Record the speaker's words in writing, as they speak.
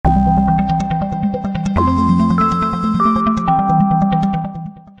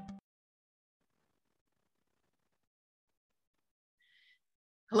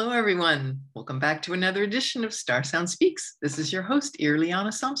Hello, everyone. Welcome back to another edition of Star Sound Speaks. This is your host, Irliana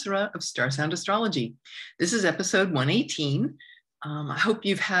Samsara of Star Sound Astrology. This is episode 118. I hope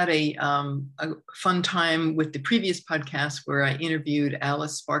you've had a fun time with the previous podcast where I interviewed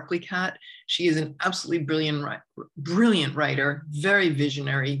Alice Sparkly Cat. She is an absolutely brilliant writer, very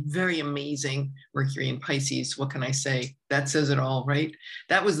visionary, very amazing. Mercury in Pisces. What can I say? That says it all, right?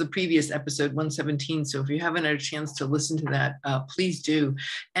 That was the previous episode 117. So if you haven't had a chance to listen to that, please do.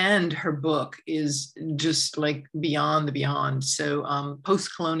 And her book is just like beyond the beyond. So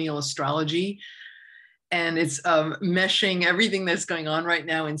post-colonial astrology. And it's meshing everything that's going on right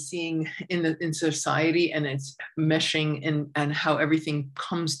now and seeing in society, and it's meshing and how everything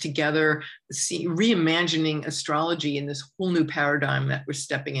comes together, reimagining astrology in this whole new paradigm that we're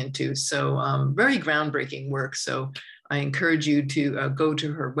stepping into. So very groundbreaking work. So I encourage you to go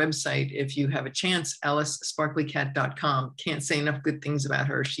to her website if you have a chance, alicesparklycat.com. Can't say enough good things about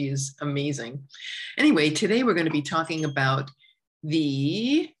her. She is amazing. Anyway, today we're going to be talking about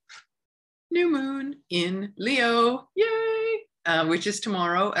the new moon in Leo, yay, which is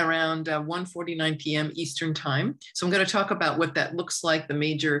tomorrow around 1:49 p.m. Eastern time. So I'm going to talk about what that looks like, the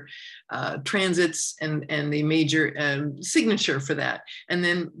major transits and the major signature for that. And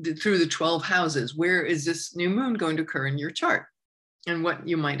then through the 12 houses, where is this new moon going to occur in your chart and what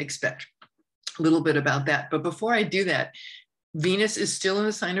you might expect. A little bit about that. But before I do that, Venus is still in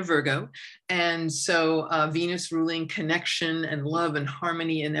the sign of Virgo. And so Venus ruling connection and love and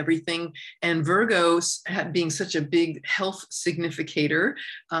harmony and everything. And Virgo being such a big health significator,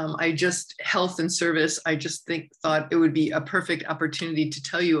 health and service, I just thought it would be a perfect opportunity to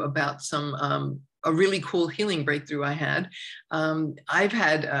tell you about a really cool healing breakthrough I had. I've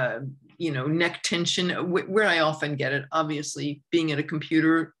had neck tension, where I often get it. Obviously, being at a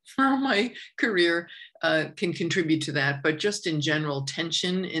computer for my career can contribute to that. But just in general,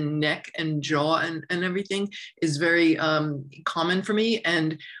 tension in neck and jaw and everything is very common for me.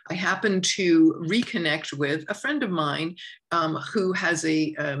 And I happen to reconnect with a friend of mine who has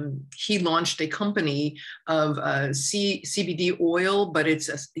he launched a company of CBD oil, but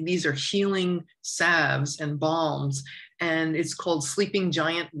these are healing salves and balms. And it's called Sleeping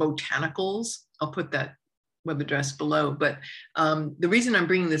Giant Botanicals. I'll put that web address below. But the reason I'm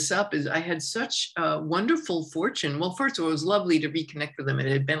bringing this up is I had such wonderful fortune. Well, first of all, it was lovely to reconnect with him.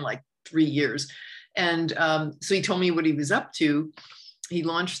 It had been like 3 years. And so he told me what he was up to. He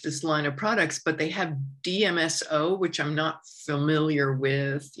launched this line of products, but they have DMSO, which I'm not familiar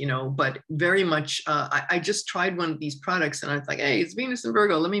with, but very much, I just tried one of these products and I was like, hey, it's Venus and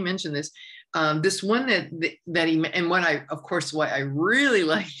Virgo. Let me mention this. This one that he, and why I really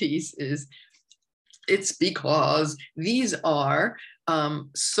like these is, it's because these are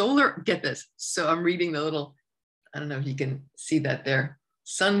solar, get this. So I'm reading the little, I don't know if you can see that there.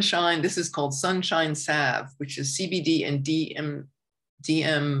 Sunshine, this is called Sunshine Salve, which is CBD and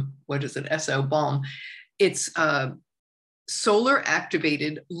SO balm. It's solar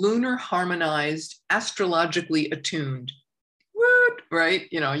activated, lunar harmonized, astrologically attuned. Right?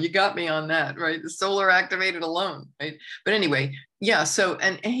 You got me on that, right? The solar activated alone, right? But anyway, yeah. So,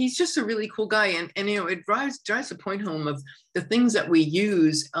 and he's just a really cool guy. And it drives the point home of the things that we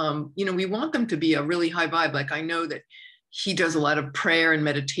use. We want them to be a really high vibe. Like I know that he does a lot of prayer and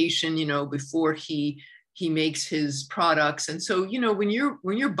meditation, before he makes his products. And so, when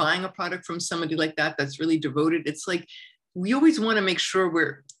you're buying a product from somebody like that, that's really devoted, it's like, we always want to make sure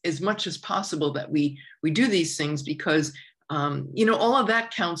we're as much as possible that we do these things because all of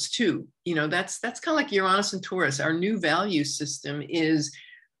that counts too. That's kind of like Uranus and Taurus. Our new value system is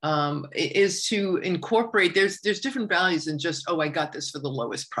to incorporate. There's different values than just, oh, I got this for the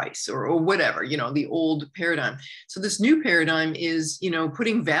lowest price or whatever. The old paradigm. So this new paradigm is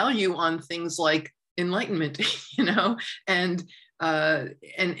putting value on things like enlightenment. And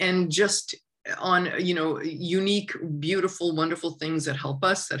just on unique, beautiful, wonderful things that help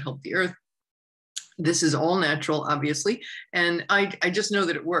us, that help the earth. This is all natural, obviously. And I just know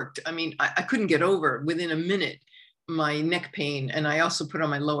that it worked. I mean, I couldn't get over within a minute my neck pain. And I also put on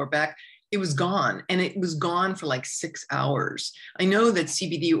my lower back. It was gone. And it was gone for like 6 hours. I know that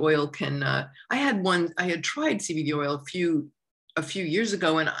CBD oil can, I had tried CBD oil a few years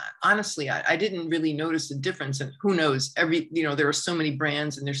ago. And honestly, I didn't really notice a difference. And who knows, there are so many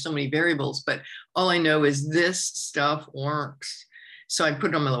brands and there's so many variables, but all I know is this stuff works. So I put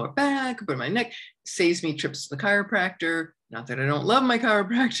it on my lower back, put it on my neck, saves me trips to the chiropractor. Not that I don't love my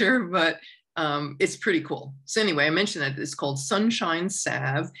chiropractor, but it's pretty cool. So anyway, I mentioned that it's called Sunshine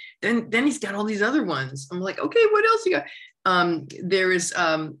Salve. Then he's got all these other ones. I'm like, okay, what else you got? There is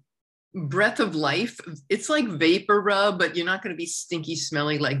breath of life. It's like vapor rub, but you're not going to be stinky,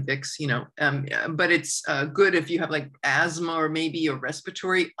 smelly like Vicks, you know. But it's good if you have like asthma or maybe a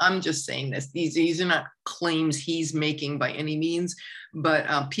respiratory. I'm just saying this. These are not claims he's making by any means,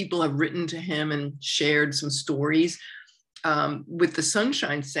 but people have written to him and shared some stories. With the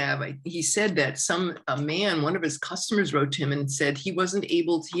sunshine salve, he said that a man, one of his customers, wrote to him and said he wasn't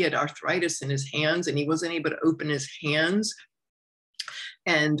able to, he had arthritis in his hands and he wasn't able to open his hands.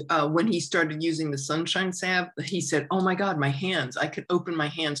 And when he started using the sunshine salve, he said, oh my God, my hands, I could open my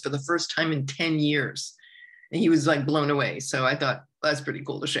hands for the first time in 10 years. And he was like blown away. So I thought that's pretty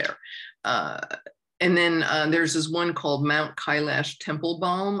cool to share. And then there's this one called Mount Kailash Temple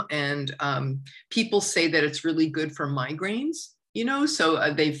Balm. And people say that it's really good for migraines, you know,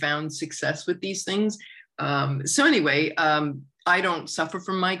 so they found success with these things. So anyway, I don't suffer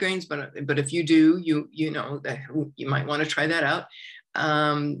from migraines, but if you do, you know that you might want to try that out.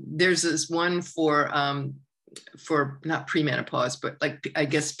 There's this one for not premenopause, but like, I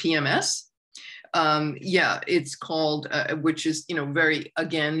guess PMS. Yeah, it's called, which is, you know, very,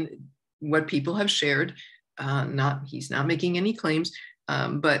 again, what people have shared. He's not making any claims,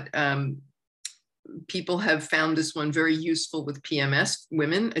 but people have found this one very useful with PMS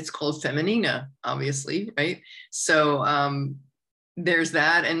women. It's called Feminina, obviously, right? So there's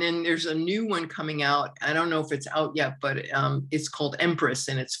that. And then there's a new one coming out. I don't know if it's out yet, but it's called Empress,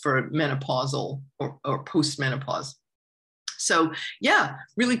 and it's for menopausal or post-menopause. So yeah,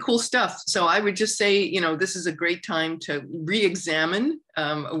 really cool stuff. So I would just say, you know, this is a great time to re-examine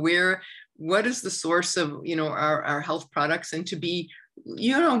what is the source of, you know, our health products, and to be,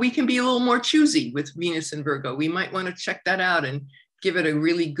 you know, we can be a little more choosy with Venus and Virgo. We might want to check that out and give it a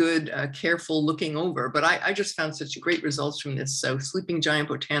really good, careful looking over. But I just found such great results from this. So Sleeping Giant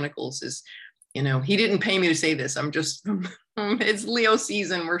Botanicals is, you know, he didn't pay me to say this. I'm just, it's Leo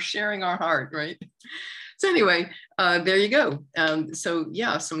season. We're sharing our heart, right? So anyway, there you go. So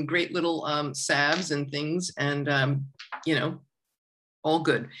yeah, some great little salves and things, and you know, all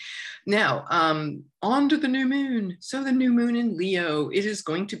good. Now, on to the new moon. So the new moon in Leo, it is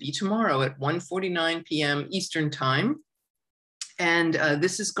going to be tomorrow at 1:49 p.m. Eastern time. And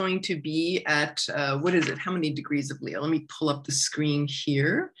this is going to be at, what is it? How many degrees of Leo? Let me pull up the screen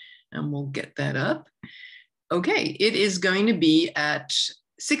here and we'll get that up. Okay, it is going to be at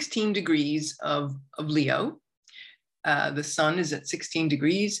 16 degrees of Leo. The sun is at 16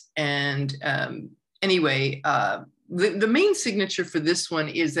 degrees. And anyway, the main signature for this one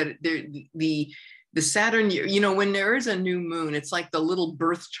is that the Saturn, you know, when there is a new moon, it's like the little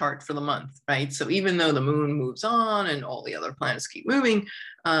birth chart for the month, right? So even though the moon moves on and all the other planets keep moving,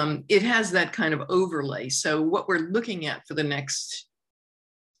 it has that kind of overlay. So what we're looking at for the next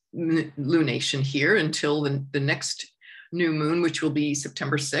lunation here until the next new moon, which will be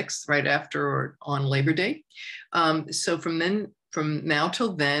September 6th, right after or on Labor Day. So from now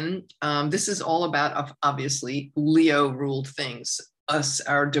till then, this is all about, obviously, Leo ruled things, us,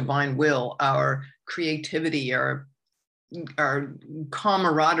 our divine will, our creativity, our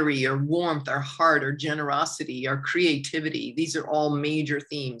camaraderie, our warmth, our heart, our generosity, our creativity. These are all major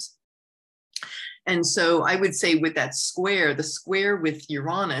themes. And so I would say with that square, the square with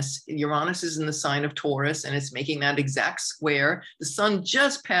Uranus is in the sign of Taurus, and it's making that exact square. The sun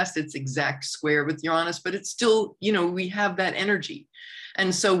just passed its exact square with Uranus, but it's still, you know, we have that energy.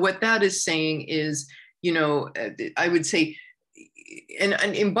 And so what that is saying is, you know, I would say,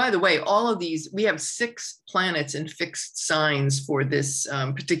 and by the way, all of these, we have 6 planets in fixed signs for this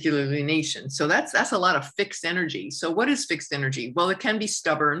particular lunation. So that's a lot of fixed energy. So what is fixed energy? Well, it can be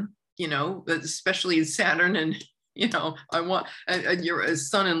stubborn, you know, especially Saturn, and, you know, I want your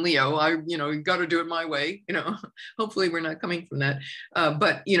sun in Leo, you know, you got to do it my way, you know, hopefully we're not coming from that.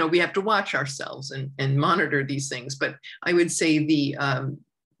 But, you know, we have to watch ourselves and monitor these things. But I would say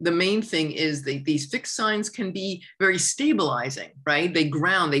the main thing is these fixed signs can be very stabilizing, right? They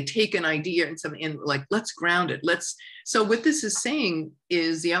ground, they take an idea and something, and like, let's ground it. So what this is saying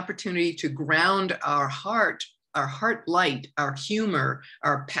is the opportunity to ground our heart light, our humor,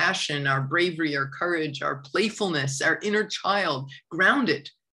 our passion, our bravery, our courage, our playfulness, our inner child. Ground it,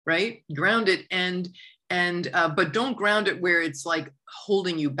 right? Ground it, but don't ground it where it's like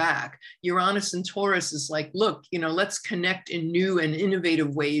holding you back. Uranus and Taurus is like, look, you know, let's connect in new and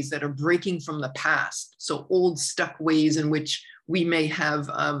innovative ways that are breaking from the past. So old stuck ways in which we may have,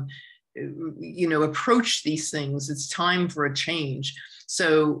 you know, approached these things. It's time for a change.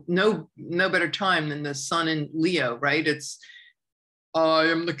 So no better time than the sun in Leo, right? It's, I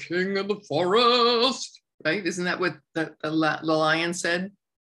am the king of the forest, right? Isn't that what the lion said?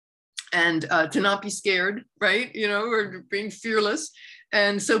 And to not be scared, right? You know, or being fearless.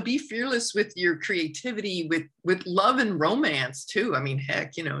 And so be fearless with your creativity, with love and romance too. I mean,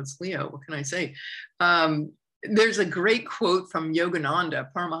 heck, you know, it's Leo. What can I say? There's a great quote from Yogananda,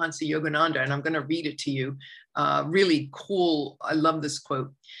 Paramahansa Yogananda, and I'm going to read it to you. Really cool. I love this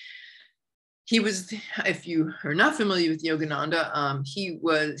quote. He was, if you are not familiar with Yogananda,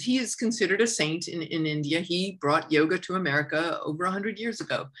 he is considered a saint in India. He brought yoga to America over 100 years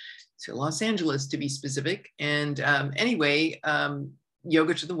ago, to Los Angeles to be specific. And anyway,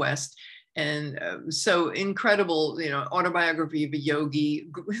 yoga to the West. And so incredible, you know, autobiography of a yogi.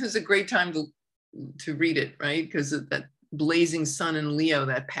 It was a great time to read it, right? Because of that blazing sun in Leo,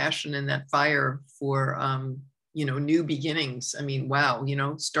 that passion and that fire for, you know, new beginnings. I mean, wow, you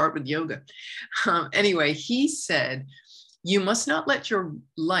know, start with yoga. Anyway, he said, you must not let your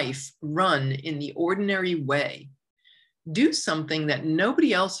life run in the ordinary way. Do something that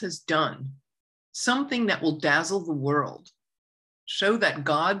nobody else has done, something that will dazzle the world. Show that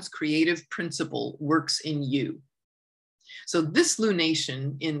God's creative principle works in you. So this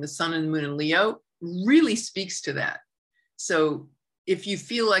lunation in the sun and moon in Leo really speaks to that. So if you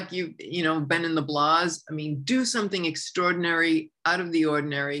feel like you've, you know, been in the blahs, I mean, do something extraordinary, out of the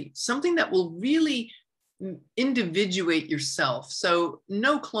ordinary, something that will really individuate yourself. So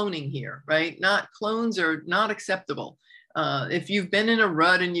no cloning here, right? Clones are not acceptable. If you've been in a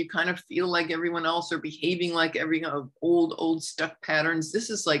rut and you kind of feel like everyone else or behaving like old stuck patterns, this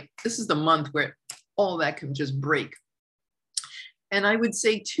is the month where all that can just break. And I would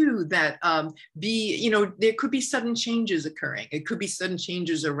say too that there could be sudden changes occurring. It could be sudden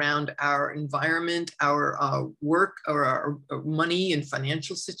changes around our environment, our work, or our money and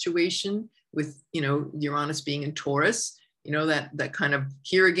financial situation with, you know, Uranus being in Taurus, you know, that kind of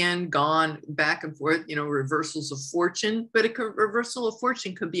here again, gone, back and forth, you know, reversals of fortune. But reversal of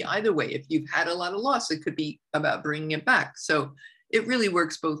fortune could be either way. If you've had a lot of loss, it could be about bringing it back. So it really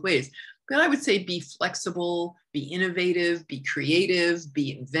works both ways. But I would say be flexible, be innovative, be creative,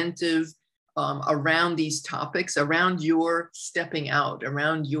 be inventive around these topics, around your stepping out,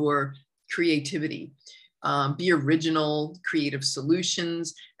 around your creativity. Be original, creative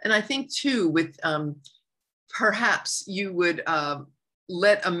solutions. And I think too, with perhaps you would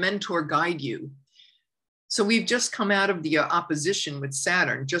let a mentor guide you. So we've just come out of the opposition with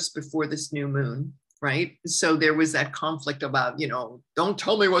Saturn just before this new moon. Right. So there was that conflict about, you know, don't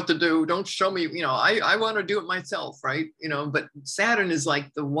tell me what to do. Don't show me, you know, I want to do it myself. Right. You know, but Saturn is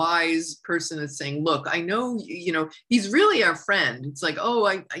like the wise person that's saying, look, I know, you know, he's really our friend. It's like,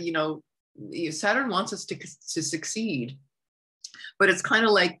 oh, you know, Saturn wants us to succeed. But it's kind of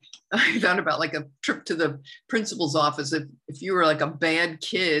like, I thought about like a trip to the principal's office. If you were like a bad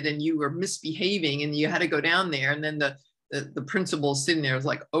kid and you were misbehaving and you had to go down there, and then the principal sitting there was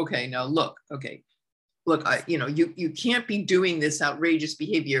like, okay, now look, you know, you can't be doing this outrageous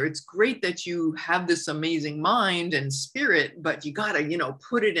behavior. It's great that you have this amazing mind and spirit, but you gotta, you know,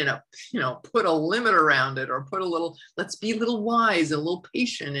 put it in a, you know, put a limit around it, or put a little, let's be a little wise, a little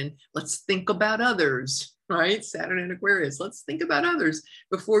patient, and let's think about others, right? Saturn in Aquarius, let's think about others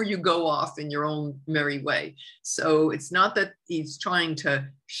before you go off in your own merry way. So it's not that he's trying to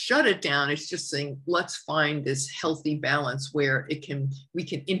shut it down. It's just saying, let's find this healthy balance where we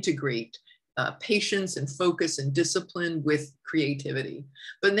can integrate patience and focus and discipline with creativity.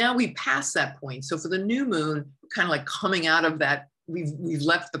 But now we passed that point. So for the new moon, kind of like coming out of that, we've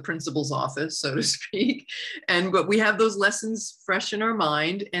left the principal's office, so to speak, but we have those lessons fresh in our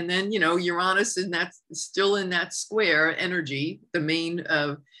mind. And then, you know, Uranus still in that square energy, the main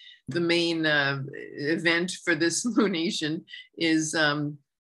event for this lunation is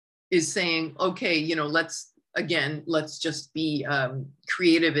saying, okay, you know, let's just be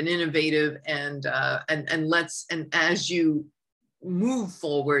creative and innovative, and as you move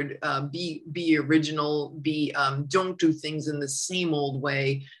forward, be original, don't do things in the same old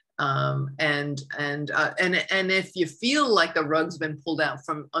way, and if you feel like the rug's been pulled out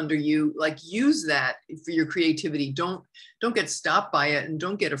from under you, like use that for your creativity. Don't get stopped by it, and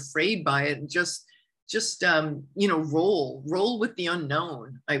don't get afraid by it, and just you know, roll with the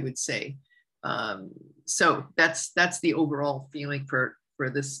unknown, I would say. So that's the overall feeling for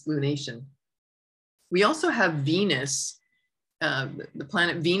this lunation. We also have Venus, the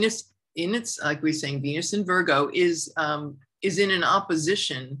planet Venus in its, like we were saying, Venus in Virgo is in an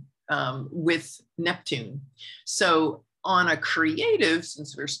opposition with Neptune. So on a creative,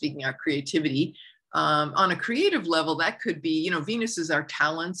 since we're speaking our creativity, on a creative level, that could be, you know, Venus is our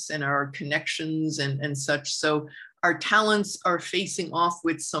talents and our connections and such. So our talents are facing off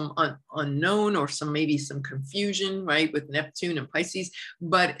with some unknown, or maybe some confusion, right, with Neptune and Pisces.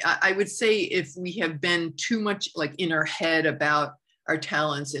 But I would say if we have been too much like in our head about our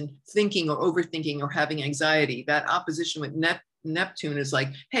talents in thinking or overthinking or having anxiety. That opposition with Neptune is like,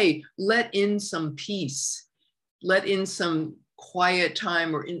 hey, let in some peace, let in some quiet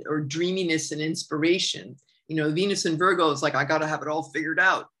time or dreaminess and inspiration. You know, Venus in Virgo is like, I got to have it all figured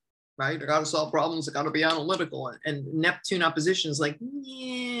out, right? I got to solve problems. I got to be analytical. And Neptune opposition is like,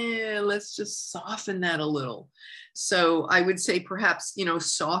 yeah, let's just soften that a little. So I would say perhaps, you know,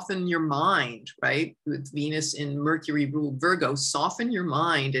 soften your mind, right? With Venus in Mercury ruled Virgo, soften your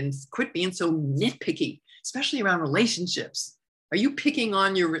mind and quit being so nitpicky, especially around relationships. Are you picking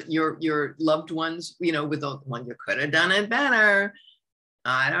on your loved ones, you know, with the one you could have done it better?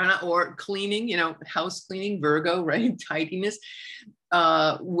 I don't know, or cleaning, you know, house cleaning, Virgo, right? Tidiness.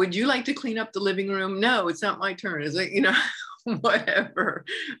 Would you like to clean up the living room? No, it's not my turn. Is it, you know, whatever.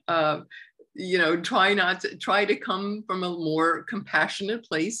 You know, try to come from a more compassionate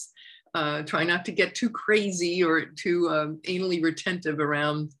place. Try not to get too crazy or too anally retentive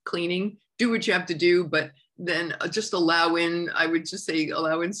around cleaning. Do what you have to do, but then just allow in, I would just say,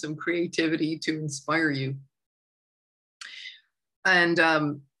 allow in some creativity to inspire you. And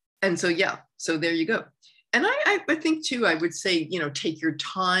so, yeah, so there you go. And I think too, I would say, you know, take your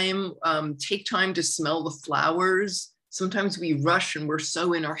time, take time to smell the flowers. Sometimes we rush and we're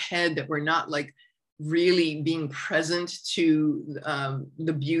so in our head that we're not like really being present to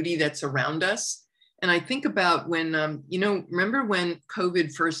the beauty that's around us. And I think about when, you know, remember when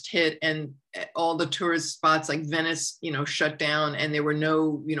COVID first hit and all the tourist spots like Venice, you know, shut down and there were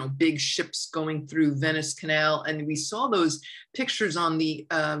no, you know, big ships going through Venice Canal. And we saw those pictures on the,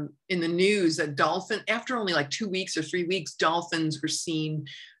 in the news that after only like 2 weeks or 3 weeks, dolphins were seen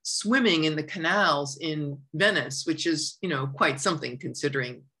swimming in the canals in Venice, which is, you know, quite something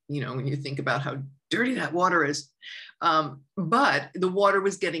considering, you know, when you think about how dirty that water is. But the water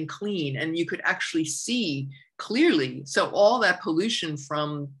was getting clean and you could actually see clearly. So all that pollution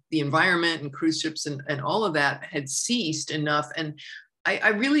from the environment and cruise ships and all of that had ceased enough. And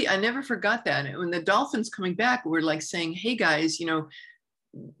I never forgot that. And when the dolphins coming back were like saying, hey guys, you know,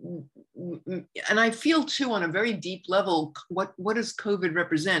 and I feel too on a very deep level, what does COVID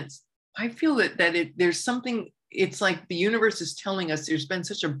represent? I feel that there's something, it's like the universe is telling us there's been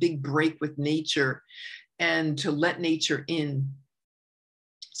such a big break with nature and to let nature in.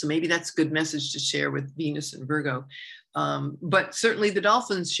 So maybe that's a good message to share with Venus and Virgo. But certainly the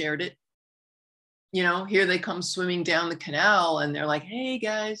dolphins shared it. You know, here they come swimming down the canal and they're like, hey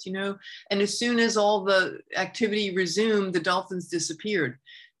guys, you know, and as soon as all the activity resumed, the dolphins disappeared.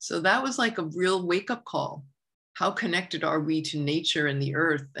 So that was like a real wake-up call. How connected are we to nature and the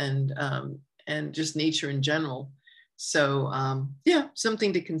earth and just nature in general? So yeah,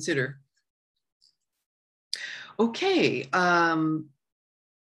 something to consider. Okay.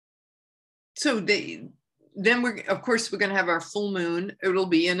 So then of course, we're going to have our full moon. It'll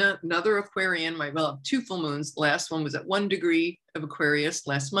be in another Aquarian. We'll have 2 full moons. The last one was at 1 degree of Aquarius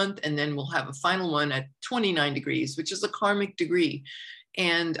last month. And then we'll have a final one at 29 degrees, which is a karmic degree.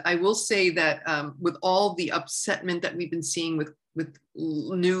 And I will say that with all the upsetment that we've been seeing with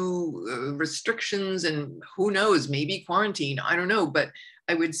new restrictions and who knows, maybe quarantine, I don't know. But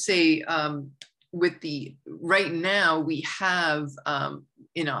I would say right now we have,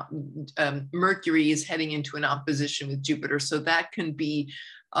 you know, Mercury is heading into an opposition with Jupiter. So that can be,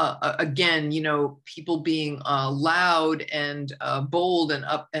 again, you know, people being loud and bold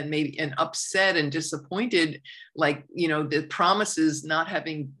and maybe upset and disappointed, like, you know, the promises not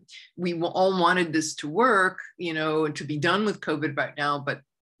having, we all wanted this to work, you know, to be done with COVID right now, but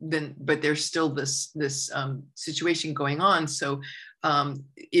there's still this situation going on. So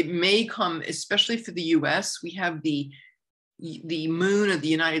it may come, especially for the US, we have the moon of the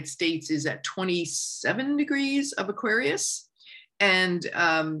United States is at 27 degrees of Aquarius, and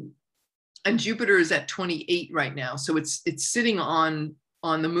Jupiter is at 28 right now. So it's sitting on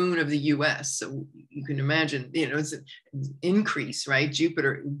the moon of the US. So you can imagine, you know, it's an increase, right?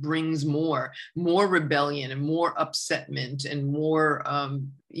 Jupiter brings more rebellion and more upsetment and more,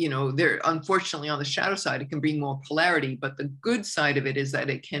 you know, there, unfortunately on the shadow side, it can bring more polarity, but the good side of it is that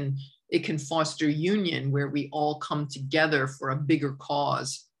it can foster union where we all come together for a bigger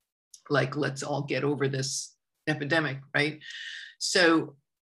cause. Like, let's all get over this epidemic, right? So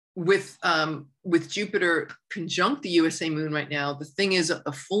with Jupiter conjunct the USA moon right now, the thing is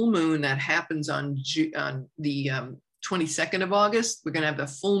a full moon that happens on the 22nd of August, we're going to have the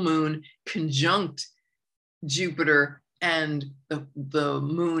full moon conjunct Jupiter and the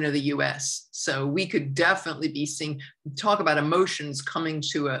moon of the US. So we could definitely be seeing, talk about emotions coming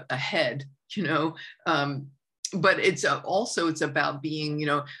to a head, you know, but it's about being, you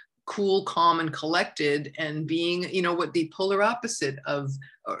know, cool, calm, and collected, and being, you know, what the polar opposite of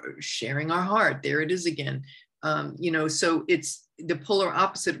sharing our heart. There it is again. You know, so it's the polar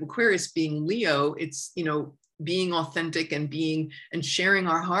opposite of Aquarius being Leo. It's, you know, being authentic and sharing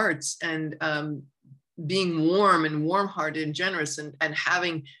our hearts, and being warm and warm-hearted and generous, and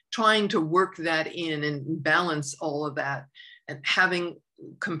trying to work that in and balance all of that, and having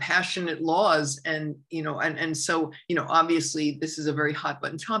compassionate laws. And, you know, and so, you know, obviously this is a very hot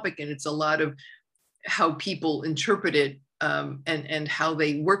button topic, and it's a lot of how people interpret it, and how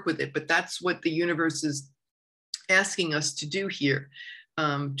they work with it. But that's what the universe is asking us to do here,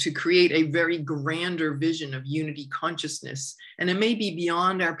 to create a very grander vision of unity consciousness. And it may be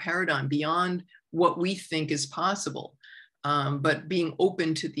beyond our paradigm, beyond what we think is possible, but being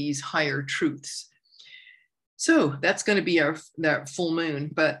open to these higher truths. So that's going to be that full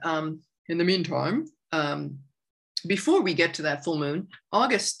moon. But in the meantime, before we get to that full moon,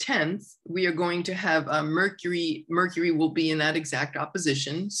 August 10th, we are going to have Mercury. Mercury will be in that exact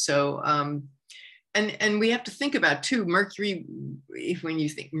opposition. So, and we have to think about too, Mercury, when you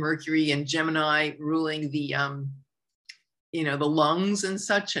think Mercury and Gemini ruling the, you know, the lungs and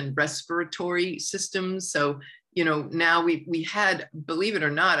such, and respiratory systems. So, you know, now we had, believe it or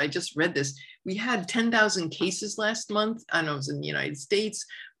not, I just read this, we had 10,000 cases last month. I know it was in the United States,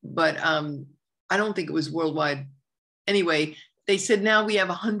 but I don't think it was worldwide. Anyway, they said now we have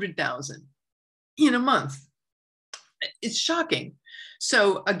 100,000 in a month. It's shocking.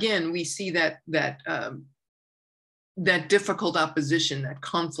 So again, we see that difficult opposition, that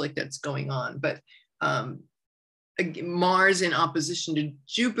conflict that's going on. But Mars in opposition to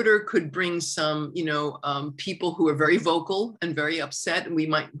Jupiter could bring some, you know, people who are very vocal and very upset. And we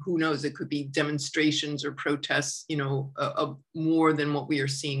might, who knows, it could be demonstrations or protests, you know, more than what we are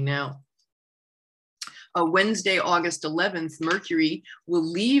seeing now. Wednesday, August 11th, Mercury will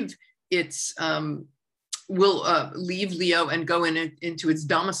leave its, leave Leo and go into its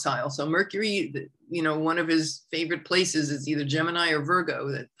domicile. So Mercury, you know, one of his favorite places is either Gemini or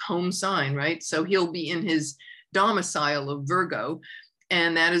Virgo, that home sign, right? So he'll be in his domicile of Virgo,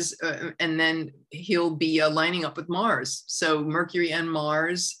 and that is, and then he'll be lining up with Mars. So Mercury and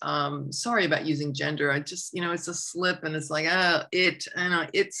Mars. Sorry about using gender. I just, you know, it's a slip, and it's like,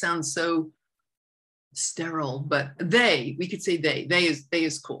 it sounds so sterile, but we could say they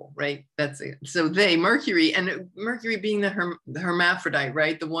is cool, right? That's it. So Mercury, and Mercury being the hermaphrodite,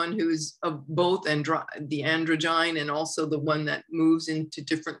 right? The one who's of both, the androgyne, and also the one that moves into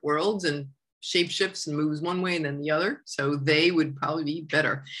different worlds and shapeshifts and moves one way and then the other. So they would probably be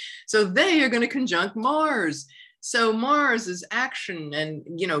better. So they are going to conjunct Mars. So Mars is action, and,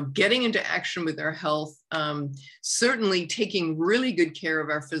 you know, getting into action with our health, certainly taking really good care of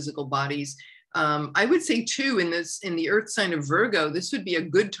our physical bodies. I would say too, in the Earth sign of Virgo, this would be a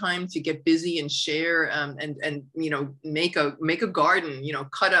good time to get busy and share, and you know, make a garden. You know,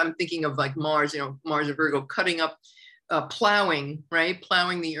 I'm thinking of like Mars. You know, Mars of Virgo, cutting up, plowing, right?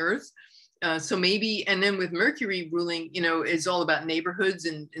 Plowing the earth. So maybe, and then with Mercury ruling, you know, is all about neighborhoods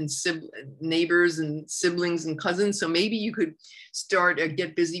and neighbors and siblings and cousins. So maybe you could start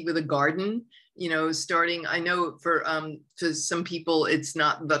get busy with a garden. You know, starting, I know for some people, it's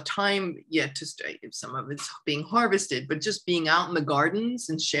not the time yet to start. Some of it's being harvested, but just being out in the gardens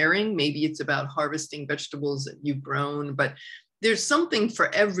and sharing. Maybe it's about harvesting vegetables that you've grown, but there's something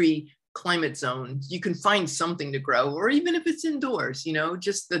for every climate zone. You can find something to grow, or even if it's indoors, you know,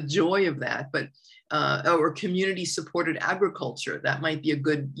 just the joy of that. But or community supported agriculture, that might be a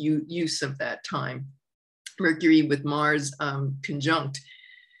good use of that time. Mercury with Mars conjunct.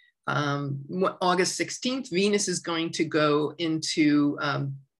 August 16th, Venus is going to go into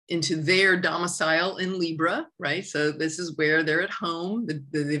their domicile in Libra, right? So this is where they're at home,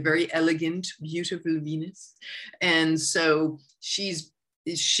 the very elegant, beautiful Venus. And so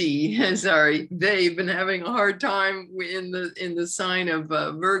they've been having a hard time in the sign of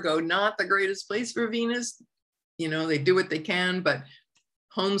Virgo. Not the greatest place for Venus. You know, they do what they can, but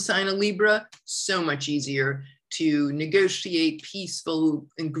home sign of Libra, so much easier to negotiate peaceful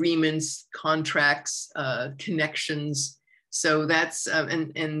agreements, contracts, connections. So that's,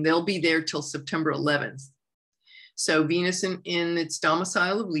 and they'll be there till September 11th. So Venus in its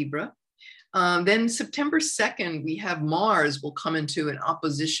domicile of Libra. Then September 2nd, we have Mars will come into an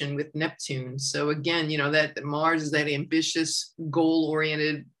opposition with Neptune. So again, you know, that Mars is that ambitious,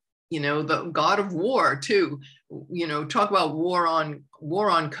 goal-oriented, you know, the god of war too. You know, talk about war on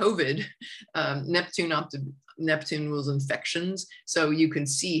COVID. Neptune rules infections. So you can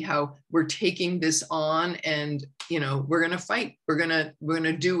see how we're taking this on, and, you know, we're going to fight. We're going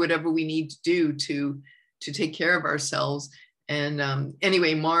to do whatever we need to do to take care of ourselves. And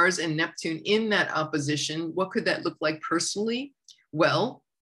anyway, Mars and Neptune in that opposition, what could that look like personally? Well,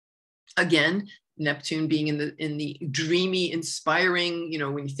 again, Neptune being in the dreamy, inspiring,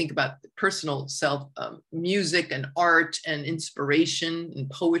 when you think about the personal self, music and art and inspiration and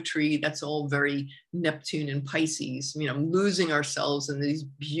poetry, that's all very Neptune and Pisces, losing ourselves in these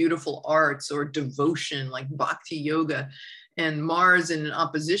beautiful arts or devotion like bhakti yoga. And Mars in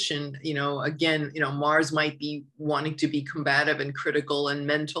opposition, again, Mars might be wanting to be combative and critical and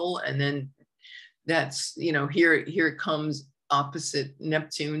mental. And then that's, here it comes opposite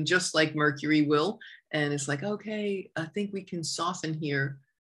Neptune, just like Mercury will. And it's like, okay, I think we can soften here.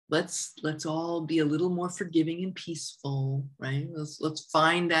 Let's all be a little more forgiving and peaceful, right? Let's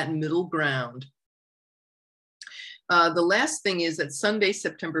find that middle ground. The last thing is that Sunday,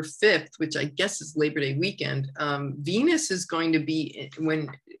 September 5th, which I guess is Labor Day weekend, Venus is going to be, when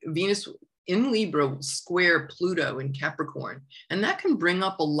Venus in Libra will square Pluto in Capricorn. And that can bring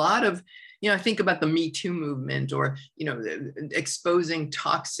up a lot of, I think about the Me Too movement, or, exposing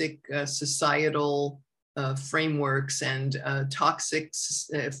toxic societal frameworks and toxic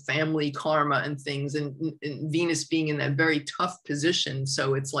family karma and things, and Venus being in that very tough position.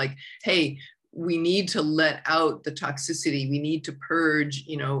 So it's like, hey, we need to let out the toxicity. We need to purge,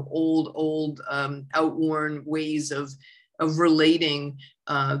 old outworn ways of relating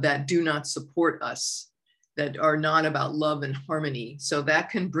that do not support us, that are not about love and harmony. So that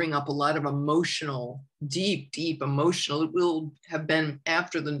can bring up a lot of emotional, deep emotional. It will have been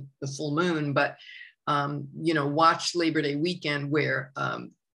after the full moon, but watch Labor Day weekend where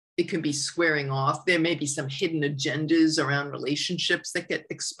it can be squaring off. There may be some hidden agendas around relationships that get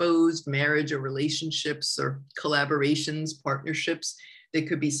exposed, marriage or relationships or collaborations, partnerships. There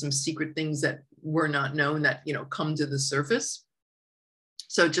could be some secret things that were not known that, come to the surface.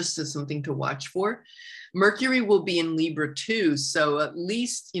 So just as something to watch for. Mercury will be in Libra too. So at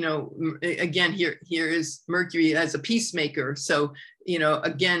least, again, here is Mercury as a peacemaker. So,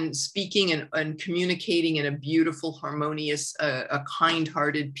 again, speaking and communicating in a beautiful, harmonious, a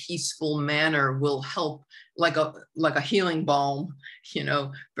kind-hearted, peaceful manner will help, like a healing balm,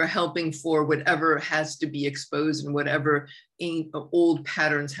 for helping for whatever has to be exposed and whatever old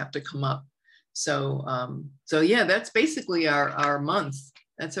patterns have to come up. So, yeah, that's basically our month.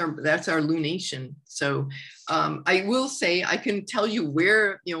 That's our lunation. So I will say, I can tell you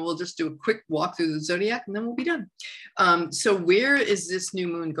where, we'll just do a quick walk through the zodiac and then we'll be done. So where is this new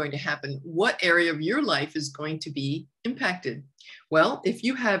moon going to happen? What area of your life is going to be impacted? Well, if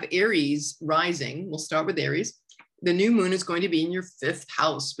you have Aries rising, we'll start with Aries. The new moon is going to be in your 5th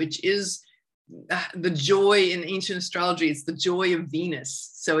house, which is the joy in ancient astrology. It's the joy of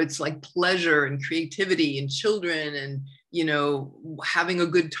Venus. So it's like pleasure and creativity and children and, having a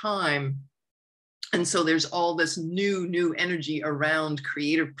good time. And so there's all this new energy around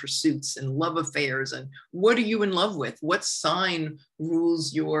creative pursuits and love affairs. And what are you in love with? What sign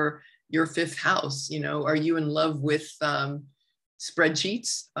rules your 5th house? Are you in love with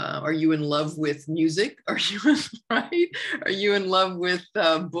spreadsheets? Are you in love with music? Are you in love with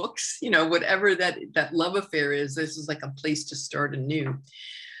books? Whatever that love affair is, this is like a place to start anew.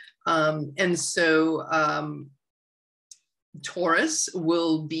 And so Taurus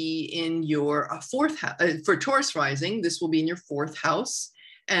will be in your 4th house. For Taurus rising, this will be in your 4th house,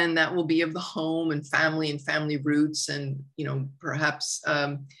 and that will be of the home and family roots, and perhaps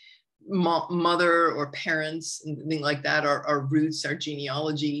mother or parents and things like that, our roots, our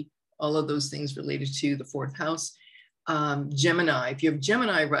genealogy, all of those things related to the 4th house. Gemini, if you have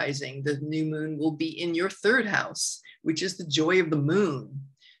Gemini rising, the new moon will be in your 3rd house, which is the joy of the moon.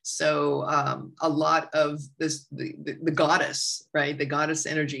 So a lot of this, the goddess, right? The goddess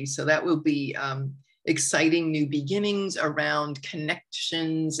energy. So that will be exciting new beginnings around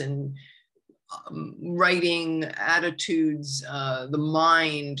connections and writing, attitudes, the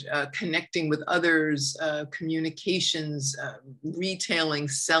mind, connecting with others, communications, retailing,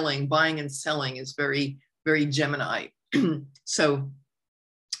 selling, buying and selling is very, very Gemini. So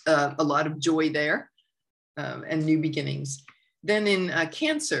a lot of joy there and new beginnings. Then in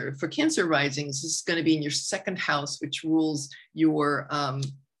Cancer, for Cancer risings, this is going to be in your 2nd house, which rules your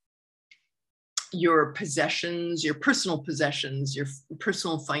possessions, your personal possessions, your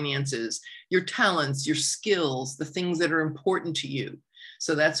personal finances, your talents, your skills, the things that are important to you.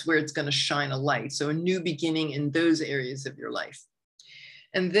 So that's where it's going to shine a light. So a new beginning in those areas of your life.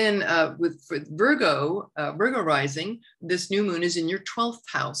 And then for Virgo rising, this new moon is in your 12th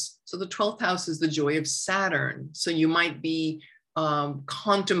house. So the 12th house is the joy of Saturn. So you might be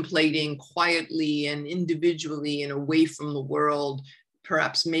contemplating quietly and individually and away from the world,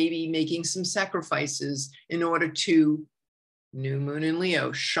 perhaps maybe making some sacrifices in order to New moon in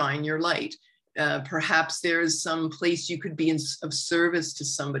Leo, shine your light. Perhaps there's some place you could be of service to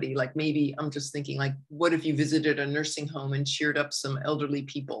somebody. Like maybe I'm just thinking, like, what if you visited a nursing home and cheered up some elderly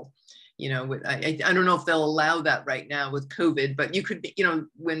people? You know, I don't know if they'll allow that right now with COVID, but you could be, you know,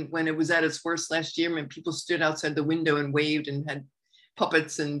 when it was at its worst last year, when people stood outside the window and waved and had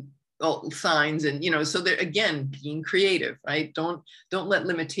puppets and signs, and, you know, so they're, again, being creative, right? Don't let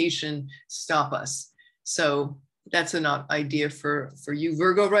limitation stop us. So that's an idea for you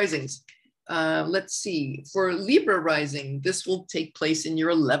Virgo risings. Let's see, for Libra rising, this will take place in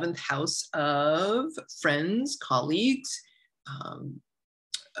your 11th house of friends, colleagues,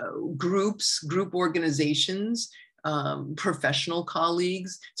 group organizations, professional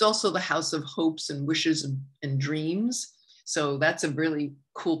colleagues. It's also the house of hopes and wishes and dreams. So that's a really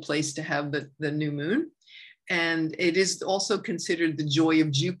cool place to have the new moon. And it is also considered the joy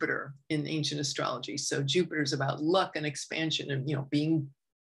of Jupiter in ancient astrology. So Jupiter is about luck and expansion and, you know,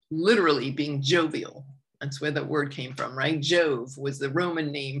 literally being jovial. That's where the word came from, right? Jove was the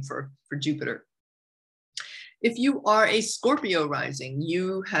Roman name for Jupiter. If you are a Scorpio rising,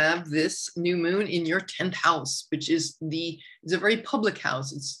 you have this new moon in your 10th house, which is it's a very public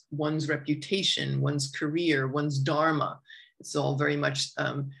house. It's one's reputation, one's career, one's dharma. It's all very much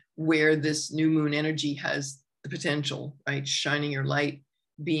where this new moon energy has the potential, right? Shining your light,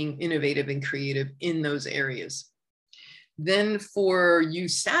 being innovative and creative in those areas. Then for you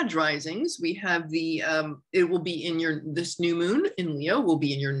Sag risings, we have it will be in this new moon in Leo will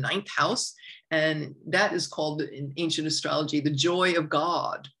be in your 9th house. And that is called in ancient astrology, the joy of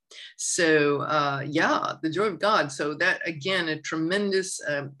God. So yeah, the joy of God. So that, again, a tremendous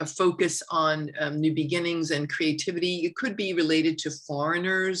a focus on new beginnings and creativity. It could be related to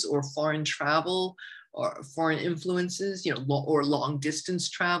foreigners or foreign travel or foreign influences, you know, or long distance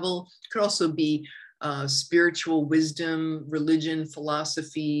travel. It could also be spiritual wisdom, religion,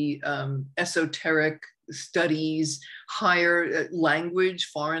 philosophy, esoteric studies, higher language,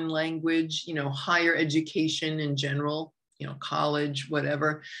 foreign language, you know, higher education in general, you know, college,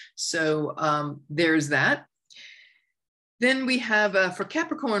 whatever. So there's that. Then we have for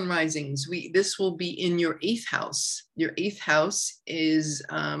Capricorn risings, this will be in your 8th house. Your 8th house is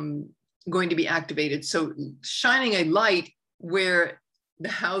going to be activated. So shining a light where the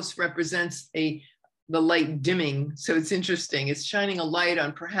house represents the light dimming. So it's interesting. It's shining a light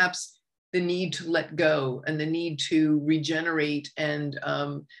on perhaps the need to let go and the need to regenerate and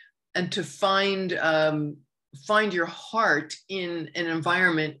to find your heart in an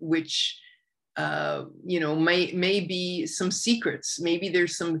environment which you know, may be some secrets. Maybe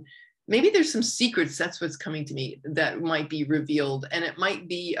there's some secrets. That's what's coming to me, that might be revealed, and it might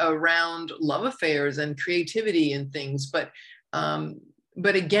be around love affairs and creativity and things. But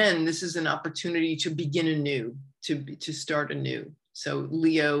again, this is an opportunity to begin anew, to start anew. So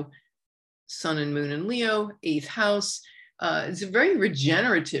Leo, Sun and Moon in Leo, 8th house. It's very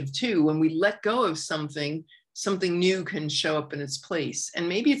regenerative too. When we let go of something new can show up in its place. And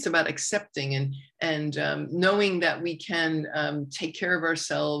maybe it's about accepting and knowing that we can take care of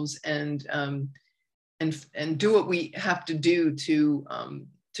ourselves and do what we have to do to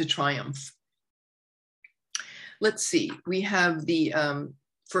triumph. Let's see, we have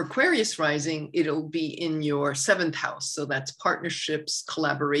for Aquarius rising, it'll be in your 7th house. So that's partnerships,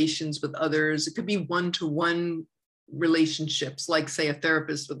 collaborations with others. It could be one-to-one relationships, like say a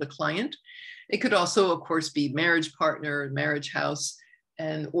therapist with a client. It could also, of course, be marriage partner, marriage house,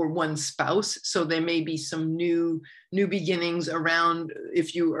 or one spouse. So there may be some new beginnings around,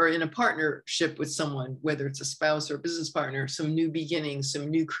 if you are in a partnership with someone, whether it's a spouse or a business partner, some new beginnings, some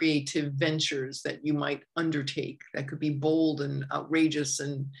new creative ventures that you might undertake that could be bold and outrageous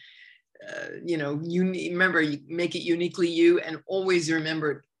and, you know, remember, you make it uniquely you, and always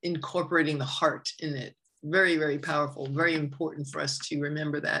remember incorporating the heart in it. Very, very powerful, very important for us to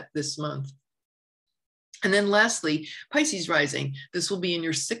remember that this month. And then lastly, Pisces rising, this will be in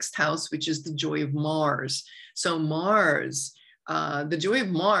your 6th house, which is the joy of Mars. So Mars, the joy of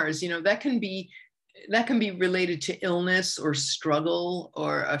Mars, you know, that can be related to illness or struggle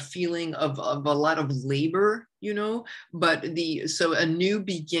or a feeling of a lot of labor, you know, but so a new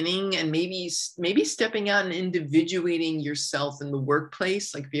beginning and maybe stepping out and individuating yourself in the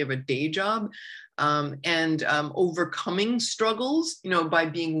workplace, like if you have a day job, and overcoming struggles, you know, by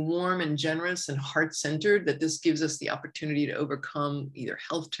being warm and generous and heart-centered, that this gives us the opportunity to overcome either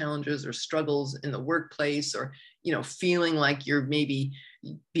health challenges or struggles in the workplace, or, you know, feeling like you're maybe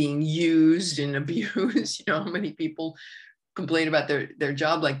being used and abused. You know, how many people complain about their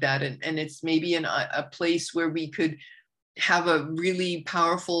job like that, and it's maybe in a place where we could have a really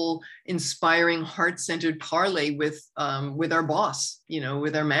powerful, inspiring, heart-centered parlay with our boss,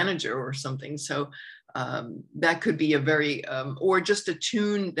 with our manager or something. So that could be a very, or just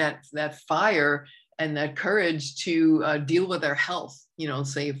attune that fire and that courage to deal with our health.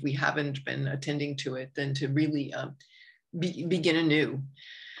 Say if we haven't been attending to it, then to really begin anew.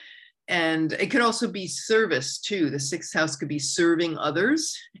 And it could also be service too. The sixth house could be serving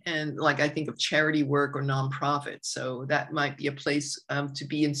others. And like I think of charity work or nonprofit. So that might be a place to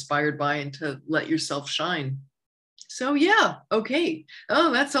be inspired by and to let yourself shine. So yeah, okay.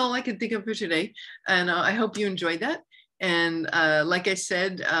 Oh, that's all I can think of for today. And I hope you enjoyed that. And like I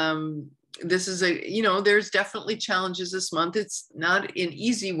said, this is there's definitely challenges this month. It's not an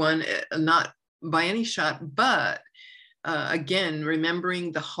easy one, not by any shot, but again,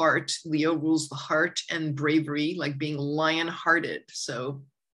 remembering the heart. Leo rules the heart, and bravery, like being lion-hearted. So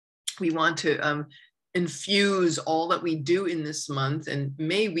we want to infuse all that we do in this month, and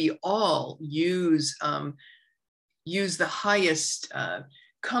may we all use the highest,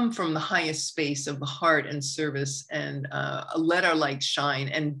 come from the highest space of the heart and service, and let our light shine,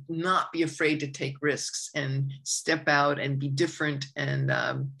 and not be afraid to take risks and step out and be different, and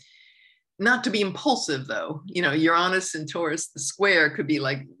not to be impulsive though. Uranus and Taurus, the square could be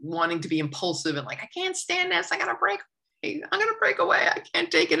like wanting to be impulsive and like, I can't stand this. I'm going to break away. I can't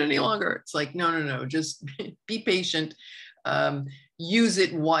take it any longer. It's like, no, just be patient. Use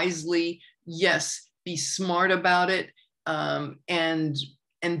it wisely. Yes. Be smart about it. And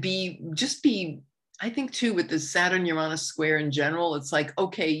be, I think too, with the Saturn Uranus square in general, it's like,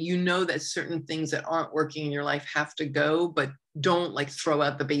 okay, that certain things that aren't working in your life have to go, but don't like throw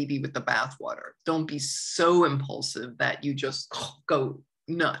out the baby with the bathwater. Don't be so impulsive that you just go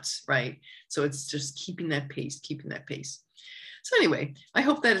nuts, right? So it's just keeping that pace. So anyway, I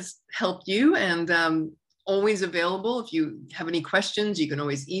hope that has helped you, and always available. If you have any questions, you can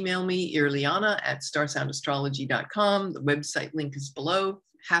always email me, irliana@starsoundastrology.com. The website link is below.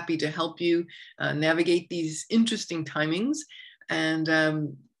 Happy to help you navigate these interesting timings, and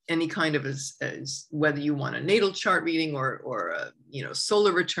any kind of as whether you want a natal chart reading or a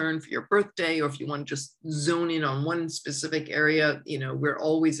solar return for your birthday, or if you want to just zone in on one specific area, we're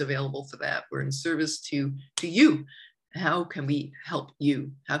always available for that. We're in service to you. How can we help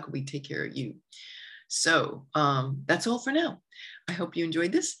you? How can we take care of you? So that's all for now. I hope you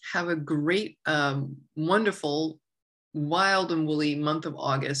enjoyed this. Have a great, wonderful, wild and woolly month of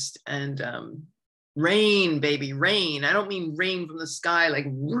August, and rain, baby, rain. I don't mean rain from the sky, like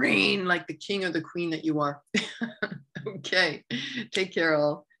rain, like the king or the queen that you are. Okay, take care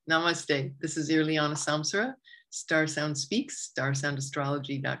all. Namaste. This is Irliana Samsara, Star Sound Speaks,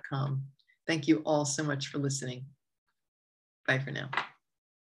 starsoundastrology.com. Thank you all so much for listening. Bye for now.